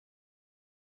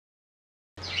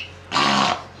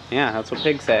Yeah, that's what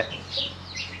pigs say.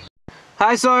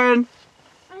 Hi, Soren.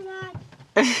 Hi,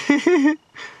 Dad.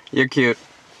 You're cute.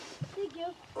 Thank you.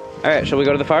 All right, shall we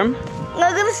go to the farm?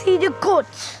 I'm gonna see the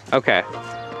goats. Okay.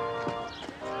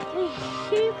 The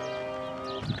sheep.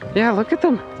 Yeah, look at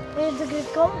them. Where's the good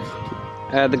goats?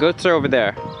 The goats are over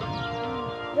there,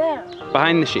 There.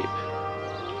 behind the sheep.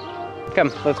 Come,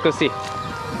 let's go see.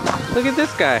 Look at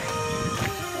this guy.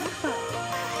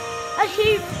 A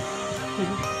sheep.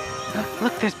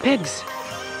 Look, there's pigs.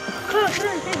 Come on,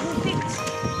 there's pigs.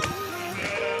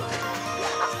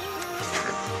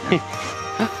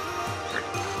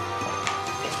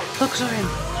 Look, Soren.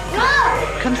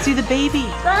 Go! Come see the baby.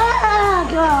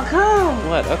 Go!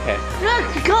 What? Okay.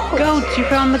 Look, the goats. Goats, you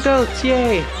found the goats,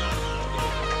 yay.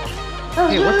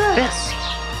 Hey, what's this?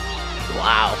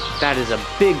 Wow, that is a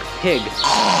big pig.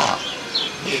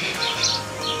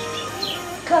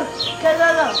 Come,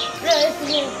 no. This is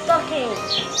a ducking.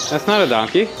 That's not a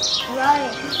donkey.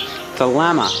 Right. It's a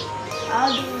llama.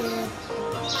 I'll do this.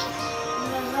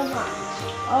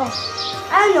 Oh,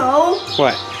 I know.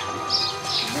 What?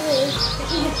 This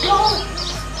is a goat.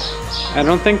 I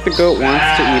don't think the goat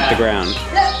wants to eat the ground.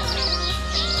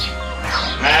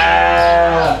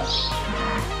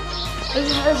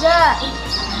 What's that?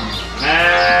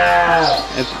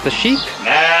 It's the sheep.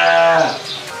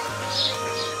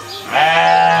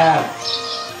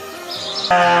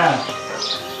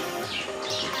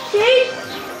 Sheep?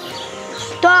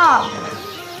 Stop.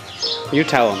 You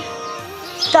tell him.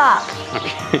 Stop.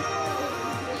 Okay.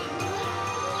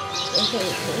 Okay,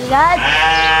 that.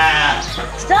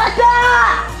 Stop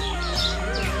that!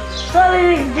 Stop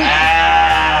it.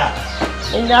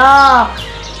 No.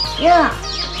 Yeah.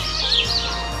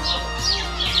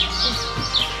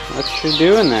 What you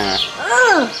doing there?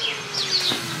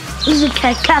 This is a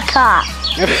caca.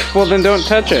 Well, then don't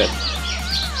touch it.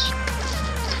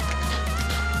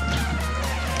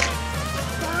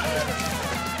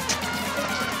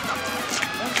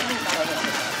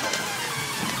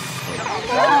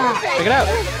 Check it out.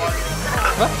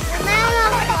 What?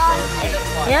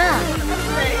 Yeah.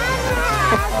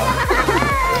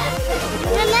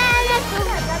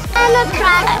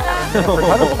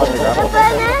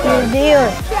 Banana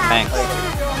Thanks.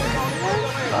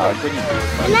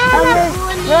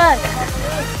 Look.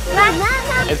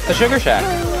 It's the Sugar Shack.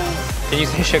 Can you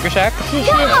say Sugar Shack? Sugar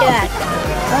Shack.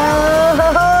 Oh.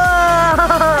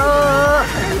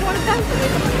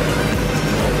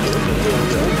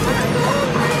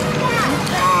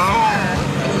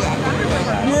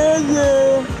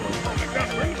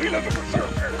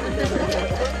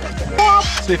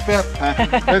 C'est fait. Hein?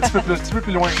 Un petit peu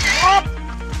plus loin.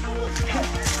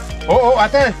 Oh,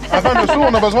 attends. Avant le saut,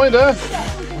 on a besoin de...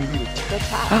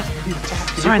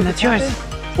 Soren, that's yours.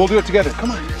 We'll do it together.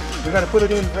 Come on. We gotta put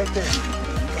it in right there.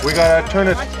 We gotta turn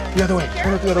it the other way.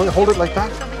 Turn it the other way. Hold it like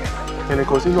that. And it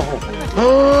goes in the hole.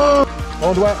 Oh!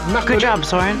 On doit marquer. Good job,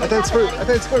 Soren. Attends un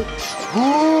petit peu.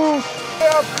 Ooh.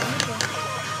 Yep.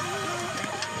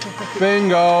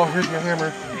 Bingo. Here's your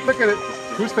hammer. Look at it.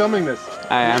 Who's filming this?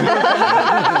 I am.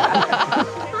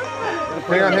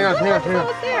 Hang on. We got a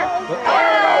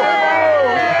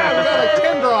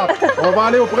 10 drop. On va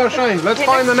aller au prochain. Let's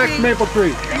find the next maple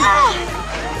tree.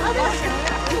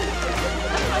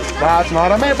 That's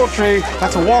not a maple tree.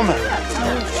 That's a walnut.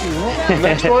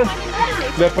 Next one.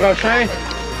 Le prochain.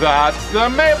 That's the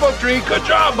maple tree. Good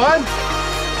job, bud.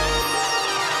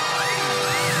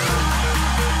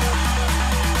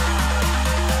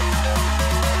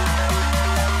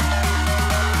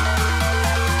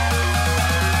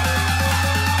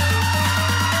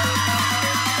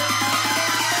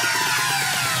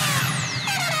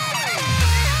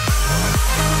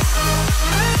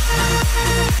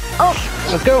 Oh,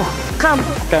 Let's go. come.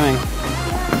 Coming.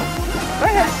 Go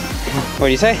ahead. What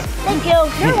do you say? Thank you.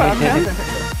 You're welcome.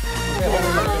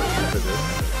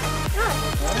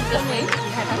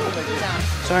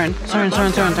 Soren.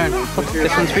 Look,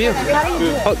 this one's for you.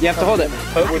 Oh, you have to hold it.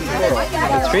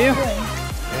 It's for you.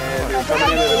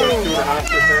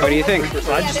 What do you think?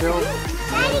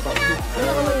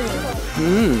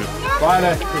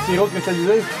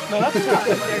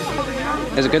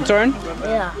 Is it good, Soren?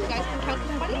 Yeah.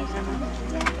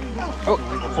 Oh,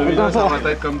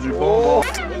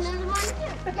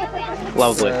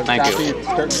 lovely. Thank you.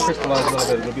 Start to crystallize a little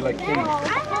bit. It'll be like candy.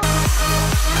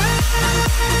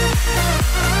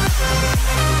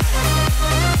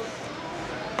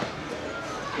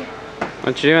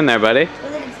 What you doing there, buddy?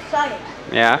 It's exciting.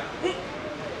 Yeah?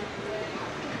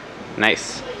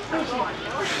 Nice.